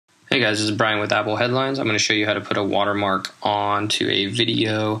Hey guys, this is Brian with Apple Headlines. I'm going to show you how to put a watermark onto a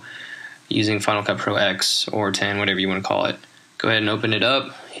video using Final Cut Pro X or 10, whatever you want to call it. Go ahead and open it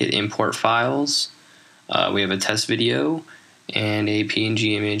up, hit Import Files. We have a test video and a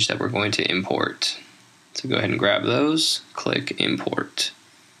PNG image that we're going to import. So go ahead and grab those, click Import.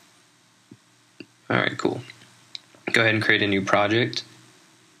 Alright, cool. Go ahead and create a new project.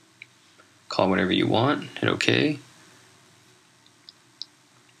 Call it whatever you want, hit OK.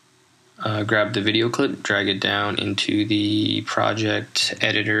 Grab the video clip, drag it down into the project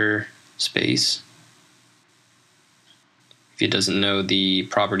editor space. If it doesn't know the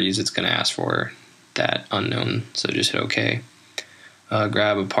properties, it's going to ask for that unknown, so just hit OK.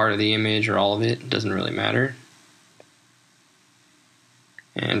 Grab a part of the image or all of it, doesn't really matter,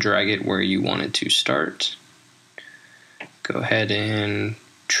 and drag it where you want it to start. Go ahead and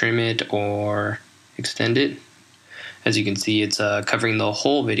trim it or extend it. As you can see, it's covering the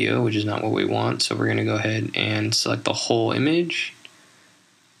whole video, which is not what we want, so we're going to go ahead and select the whole image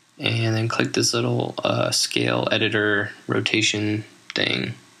and then click this little scale editor rotation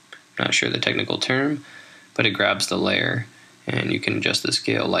thing. Not sure the technical term, but it grabs the layer and you can adjust the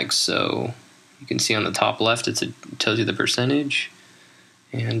scale like so. You can see on the top left it tells you the percentage,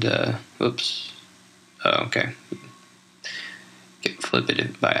 and whoops, oh, okay, flip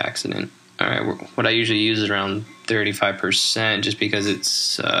it by accident. Alright, what I usually use is around 35% just because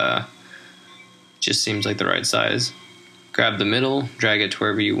it's just seems like the right size. Grab the middle, drag it to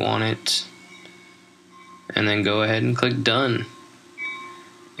wherever you want it, and then go ahead and click done.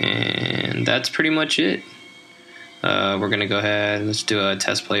 And that's pretty much it. We're gonna go ahead, let's do a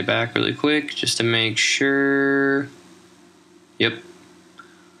test playback really quick just to make sure. Yep.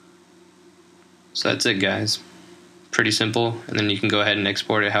 So that's it, guys. Pretty simple, and then you can go ahead and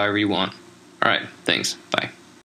export it however you want. Alright, thanks. Bye.